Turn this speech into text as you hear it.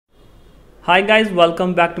Hi guys,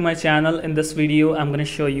 welcome back to my channel. In this video I'm going to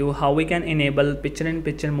show you how we can enable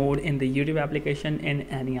picture-in-picture mode in the YouTube application in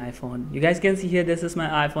any iPhone. You guys can see here, this is my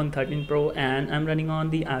iPhone 13 Pro and I'm running on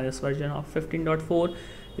the iOS version of 15.4,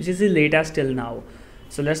 which is the latest till now.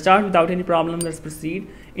 So let's start without any problem. Let's proceed.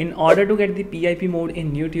 In order to get the PIP mode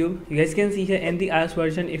in YouTube, you guys can see here in the iOS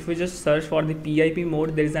version, if we just search for the PIP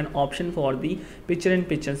mode, there is an option for the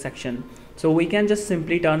picture-in-picture section. So we can just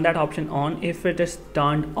simply turn that option on. If it is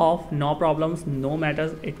turned off, no problems, no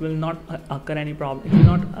matters, it will not occur any problem, it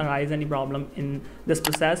will not arise any problem in this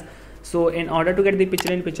process. So in order to get the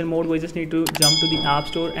picture-in-picture mode, we just need to jump to the App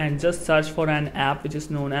Store and just search for an app which is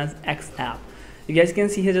known as X app. You guys can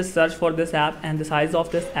see here, just search for this app, and the size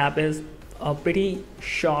of this app is pretty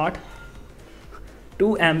short,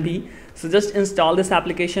 2 MB. So just install this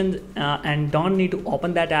application and don't need to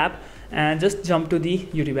open that app, and just jump to the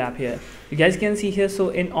YouTube app here. You guys can see here, so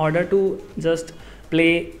in order to just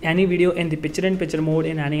play any video in the picture-in-picture mode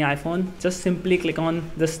in any iPhone, just simply click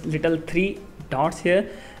on this little 3 dots here,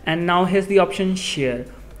 and now here's the option share.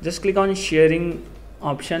 Just click on sharing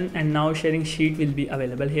option, and now sharing sheet will be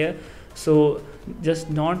available here. So just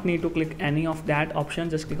not need to click any of that option,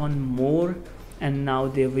 just click on more, and now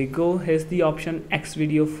there we go. Here's the option X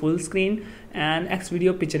video full screen and X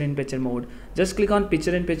video picture-in-picture mode. Just click on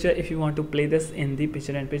picture-in-picture if you want to play this in the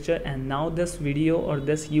picture-in-picture, and now this video or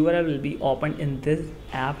this URL will be opened in this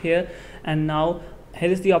app here. And now here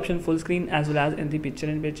is the option full screen as well as in the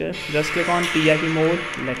picture-in-picture. Just click on PIP mode.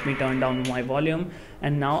 Let me turn down my volume,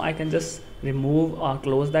 and now I can just remove or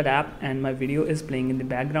close that app, and my video is playing in the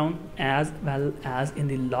background as well as in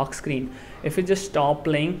the lock screen. If it just stop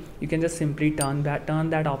playing, you can just simply turn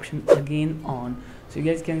that option again on. So you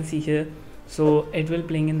guys can see here, so it will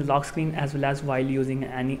playing in the lock screen as well as while using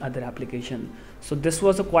any other application. So this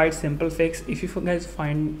was a quite simple fix. If you guys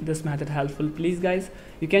find this method helpful, please guys,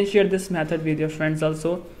 you can share this method with your friends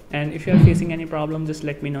also, and if you are facing any problem, just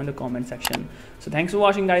let me know in the comment section. So thanks for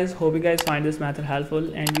watching guys. Hope you guys find this method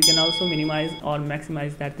helpful, and you can also minimize or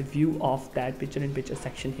maximize that the view of that picture-in-picture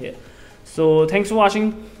section here. So thanks for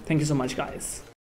watching. Thank you so much guys.